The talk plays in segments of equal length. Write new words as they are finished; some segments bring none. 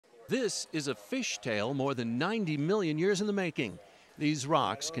This is a fish tail more than 90 million years in the making. These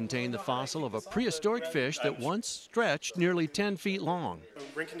rocks contain the fossil of a prehistoric fish that once stretched nearly 10 feet long.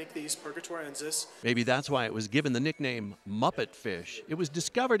 Maybe that's why it was given the nickname Muppet Fish. It was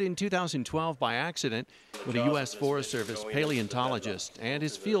discovered in 2012 by accident when a U.S. Forest Service paleontologist and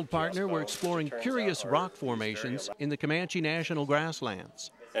his field partner were exploring curious rock formations in the Comanche National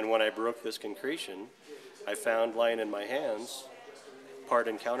Grasslands. And when I broke this concretion, I found lying in my hands part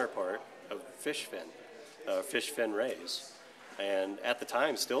and counterpart of fish fin rays. And at the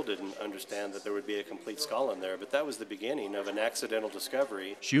time, still didn't understand that there would be a complete skull in there, but that was the beginning of an accidental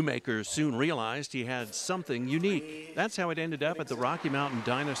discovery. Shoemaker soon realized he had something unique. That's how it ended up at the Rocky Mountain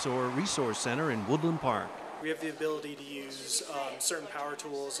Dinosaur Resource Center in Woodland Park. We have the ability to use certain power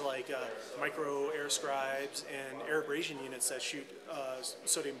tools like micro air scribes and air abrasion units that shoot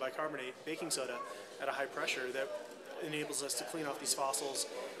sodium bicarbonate, baking soda, at a high pressure that enables us to clean off these fossils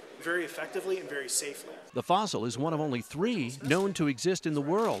very effectively and very safely. The fossil is one of only 3 known to exist in the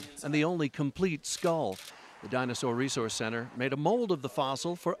world and the only complete skull. The Dinosaur Resource Center made a mold of the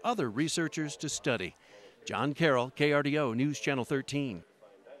fossil for other researchers to study. John Carroll, KRDO News Channel 13.